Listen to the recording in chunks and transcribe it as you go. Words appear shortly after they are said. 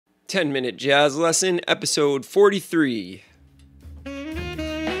10-minute jazz lesson, episode 43. Hey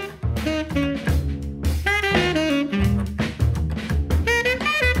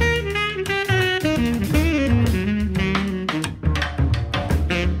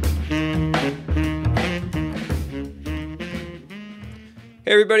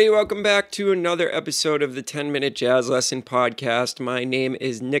everybody, welcome back to another episode of the 10-minute jazz lesson podcast. My name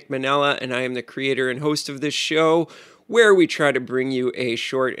is Nick Manella, and I am the creator and host of this show, where we try to bring you a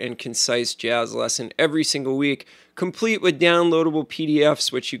short and concise jazz lesson every single week, complete with downloadable PDFs,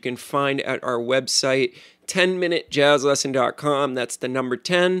 which you can find at our website, 10minutejazzlesson.com. That's the number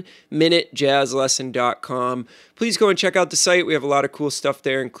 10minutejazzlesson.com. Please go and check out the site. We have a lot of cool stuff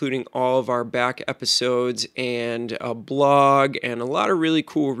there, including all of our back episodes and a blog and a lot of really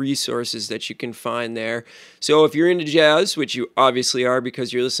cool resources that you can find there. So if you're into jazz, which you obviously are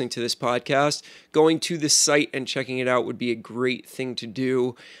because you're listening to this podcast, going to the site and checking it out would be a great thing to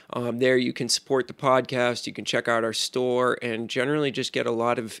do. There you can support the podcast, you can check out our store, and generally just get a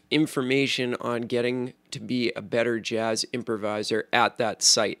lot of information on getting to be a better jazz improviser at that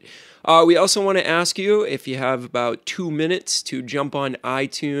site. We also want to ask you, if you have about 2 minutes, to jump on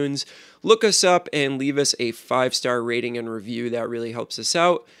iTunes, look us up, and leave us a 5-star rating and review. That really helps us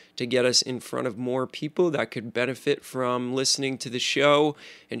out to get us in front of more people that could benefit from listening to the show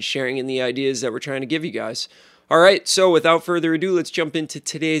and sharing in the ideas that we're trying to give you guys. All right, so without further ado, let's jump into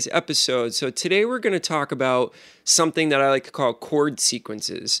today's episode. So today we're going to talk about something that I like to call chord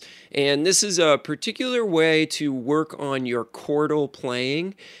sequences. And this is a particular way to work on your chordal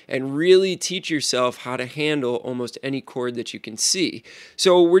playing and really teach yourself how to handle almost any chord that you can see.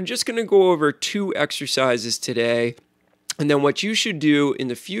 So we're just going to go over 2 exercises today. And then what you should do in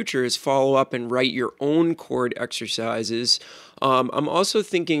the future is follow up and write your own chord exercises. I'm also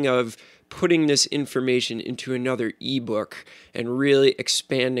thinking of putting this information into another ebook and really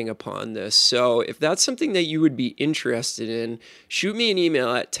expanding upon this. So if that's something that you would be interested in, shoot me an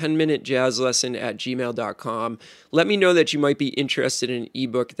email at 10minutejazzlesson@gmail.com. Let me know that you might be interested in an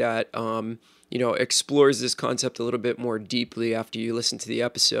ebook that explores this concept a little bit more deeply after you listen to the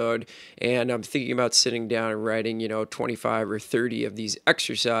episode. And I'm thinking about sitting down and writing, 25 or 30 of these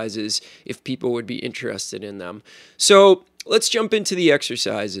exercises if people would be interested in them. So let's jump into the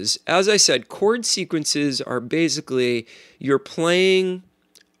exercises. As I said, chord sequences are basically you're playing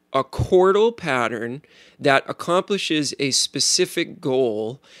a chordal pattern that accomplishes a specific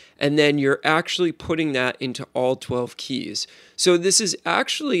goal, and then you're actually putting that into all 12 keys. So this is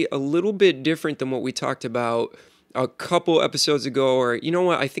actually a little bit different than what we talked about a couple episodes ago, or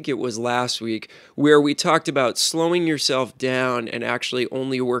I think it was last week, where we talked about slowing yourself down and actually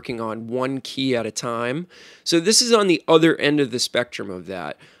only working on one key at a time. So this is on the other end of the spectrum of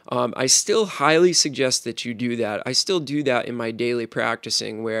that. I still highly suggest that you do that. I still do that in my daily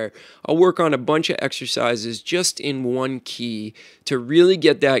practicing, where I'll work on a bunch of exercises just in one key to really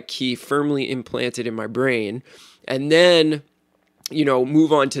get that key firmly implanted in my brain, and then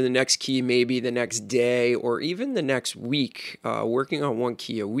move on to the next key maybe the next day or even the next week. Working on one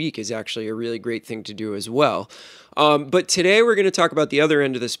key a week is actually a really great thing to do as well. But today we're going to talk about the other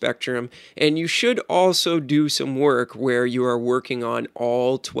end of the spectrum, and you should also do some work where you are working on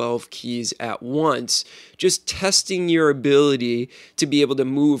all 12 keys at once, just testing your ability to be able to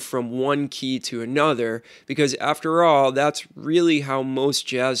move from one key to another, because after all, that's really how most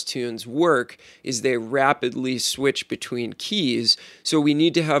jazz tunes work, is they rapidly switch between keys. So we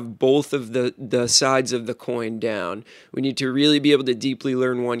need to have both of the sides of the coin down. We need to really be able to deeply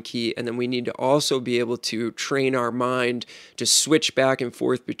learn one key, and then we need to also be able to train our mind to switch back and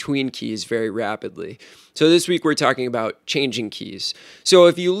forth between keys very rapidly. So this week we're talking about changing keys. So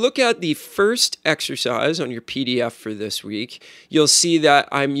if you look at the first exercise on your PDF for this week, you'll see that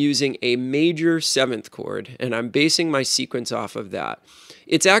I'm using a major 7th chord, and I'm basing my sequence off of that.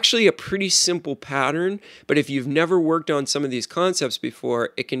 It's actually a pretty simple pattern, but if you've never worked on some of these concepts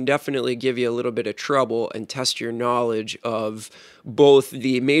before, it can definitely give you a little bit of trouble and test your knowledge of both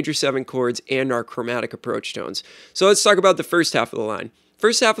the major 7 chords and our chromatic approach tones. So let's talk about the first half of the line.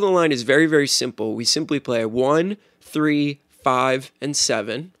 First half of the line is very, very simple. We simply play 1, 3, 5, and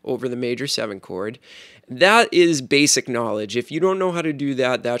 7 over the major 7 chord. That is basic knowledge. If you don't know how to do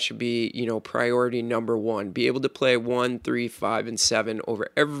that, that should be, priority number 1. Be able to play 1, 3, 5, and 7 over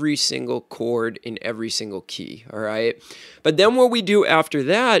every single chord in every single key, all right? But then what we do after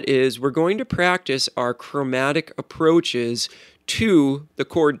that is we're going to practice our chromatic approaches to the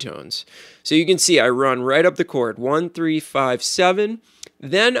chord tones. So you can see I run right up the chord, 1, 3, 5, 7.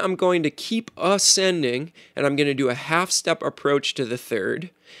 Then I'm going to keep ascending, and I'm going to do a half step approach to the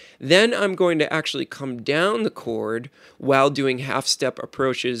third. Then I'm going to actually come down the chord while doing half step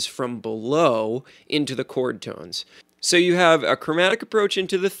approaches from below into the chord tones. So you have a chromatic approach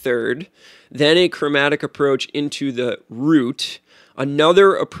into the third, then a chromatic approach into the root,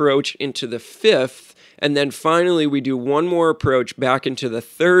 another approach into the fifth, and then finally we do one more approach back into the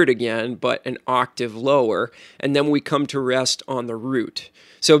third again, but an octave lower, and then we come to rest on the root.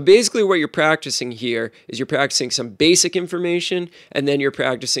 So basically what you're practicing here is you're practicing some basic information, and then you're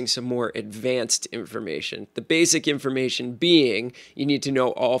practicing some more advanced information. The basic information being you need to know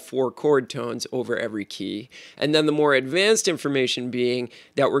all 4 chord tones over every key. And then the more advanced information being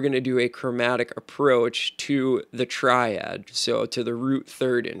that we're going to do a chromatic approach to the triad, so to the root,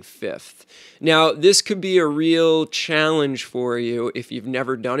 third, and fifth. Now, this could be a real challenge for you if you've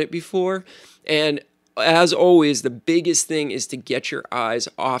never done it before. And as always, the biggest thing is to get your eyes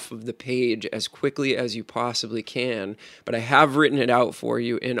off of the page as quickly as you possibly can. But I have written it out for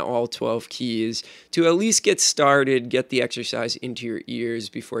you in all 12 keys to at least get started, get the exercise into your ears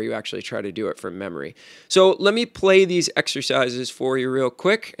before you actually try to do it from memory. So let me play these exercises for you real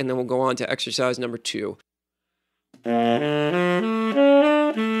quick, and then we'll go on to exercise number 2.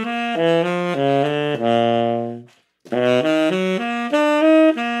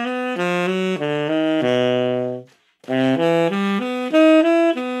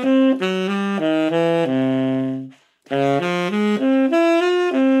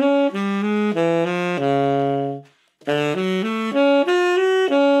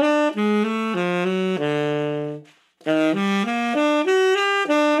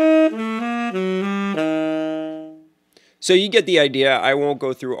 So you get the idea. I won't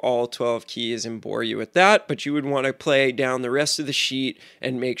go through all 12 keys and bore you with that, but you would want to play down the rest of the sheet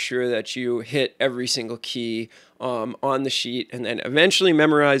and make sure that you hit every single key on the sheet, and then eventually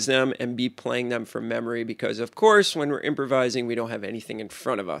memorize them and be playing them from memory, because of course when we're improvising we don't have anything in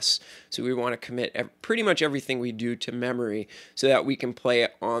front of us, so we want to commit pretty much everything we do to memory so that we can play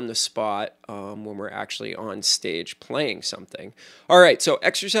it on the spot when we're actually on stage playing something. Alright, so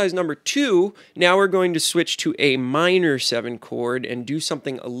exercise number 2, now we're going to switch to a minor 7 chord and do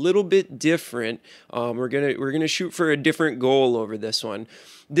something a little bit different. We're gonna shoot for a different goal over this one.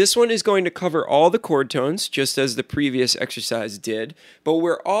 This one is going to cover all the chord tones, just as the previous exercise did, but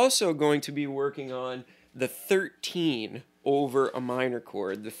we're also going to be working on the 13 over a minor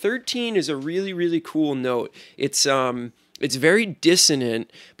chord. The 13 is a really, really cool note. It's very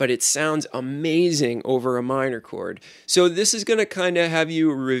dissonant, but it sounds amazing over a minor chord. So this is going to kind of have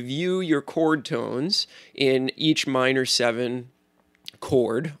you review your chord tones in each minor 7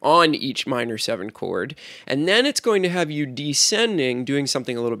 chord, on each minor 7 chord, and then it's going to have you descending, doing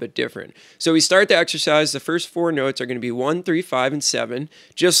something a little bit different. So we start the exercise, the first 4 notes are going to be 1, 3, 5, and 7,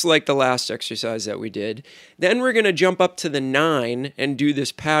 just like the last exercise that we did. Then we're going to jump up to the 9 and do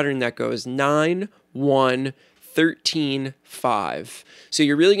this pattern that goes 9, 1, 13, 5. So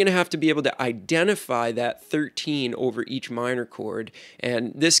you're really going to have to be able to identify that 13 over each minor chord,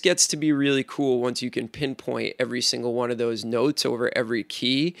 and this gets to be really cool once you can pinpoint every single one of those notes over every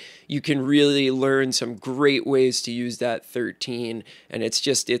key. You can really learn some great ways to use that 13, and it's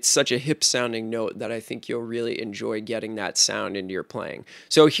such a hip sounding note that I think you'll really enjoy getting that sound into your playing.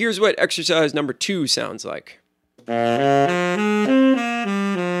 So here's what exercise number 2 sounds like.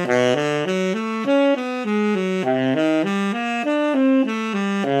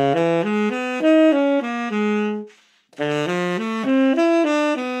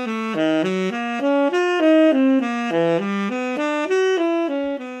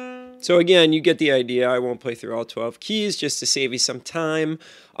 So again, you get the idea. I won't play through all 12 keys just to save you some time,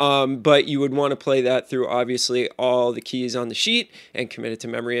 but you would want to play that through obviously all the keys on the sheet and commit it to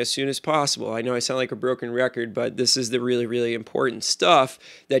memory as soon as possible. I know I sound like a broken record, but this is the really, really important stuff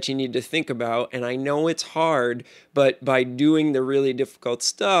that you need to think about, and I know it's hard, but by doing the really difficult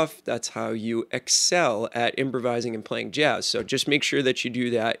stuff, that's how you excel at improvising and playing jazz. So just make sure that you do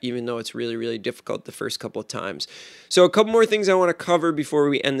that, even though it's really, really difficult the first couple of times. So a couple more things I want to cover before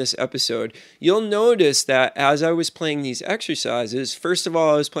we end this episode. You'll notice that as I was playing these exercises, first of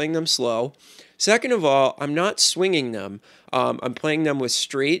all, I was playing them slow. Second of all, I'm not swinging them. I'm playing them with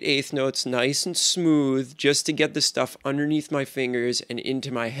straight eighth notes, nice and smooth, just to get the stuff underneath my fingers and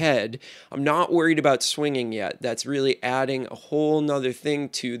into my head. I'm not worried about swinging yet. That's really adding a whole nother thing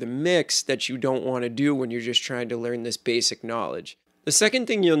to the mix that you don't want to do when you're just trying to learn this basic knowledge. The second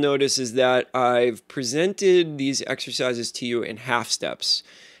thing you'll notice is that I've presented these exercises to you in half steps.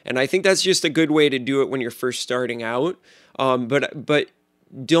 And I think that's just a good way to do it when you're first starting out. But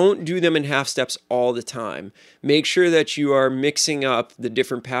don't do them in half steps all the time. Make sure that you are mixing up the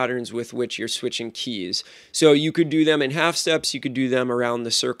different patterns with which you're switching keys. So you could do them in half steps, you could do them around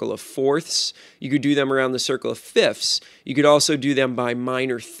the circle of fourths, you could do them around the circle of fifths, you could also do them by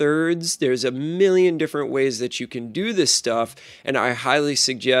minor thirds. There's a million different ways that you can do this stuff, and I highly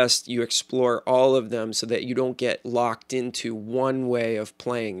suggest you explore all of them so that you don't get locked into one way of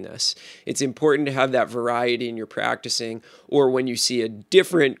playing this. It's important to have that variety in your practicing, or when you see a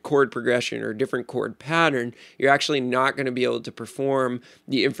different chord progression or a different chord pattern, you're actually not going to be able to perform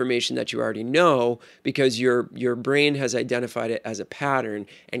the information that you already know because your brain has identified it as a pattern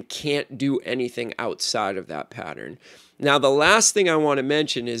and can't do anything outside of that pattern. Now, the last thing I want to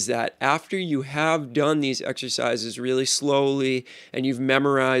mention is that after you have done these exercises really slowly and you've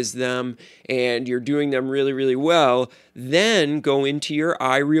memorized them and you're doing them really, really well, then go into your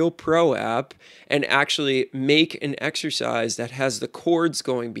iReal Pro app and actually make an exercise that has the chords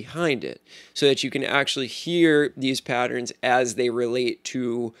going behind it so that you can actually hear these patterns as they relate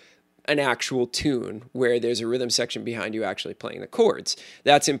to an actual tune where there's a rhythm section behind you actually playing the chords.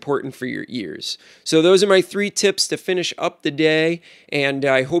 That's important for your ears. So those are my 3 tips to finish up the day, and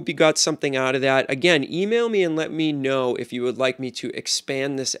I hope you got something out of that. Again, email me and let me know if you would like me to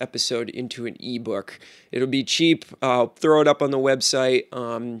expand this episode into an ebook. It'll be cheap. I'll throw it up on the website.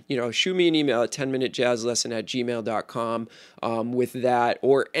 Shoot me an email at 10minutejazzlesson@gmail.com with that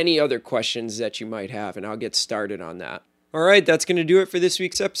or any other questions that you might have, and I'll get started on that. All right, that's going to do it for this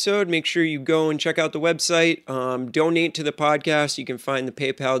week's episode. Make sure you go and check out the website. Donate to the podcast. You can find the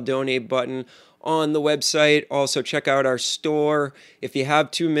PayPal donate button on the website. Also, check out our store. If you have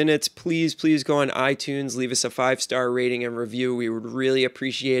 2 minutes, please go on iTunes. Leave us a 5-star rating and review. We would really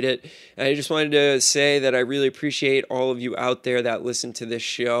appreciate it. And I just wanted to say that I really appreciate all of you out there that listen to this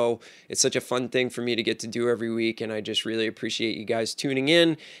show. It's such a fun thing for me to get to do every week, and I just really appreciate you guys tuning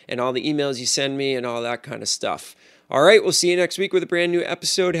in and all the emails you send me and all that kind of stuff. All right, we'll see you next week with a brand new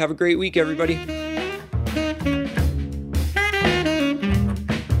episode. Have a great week, everybody.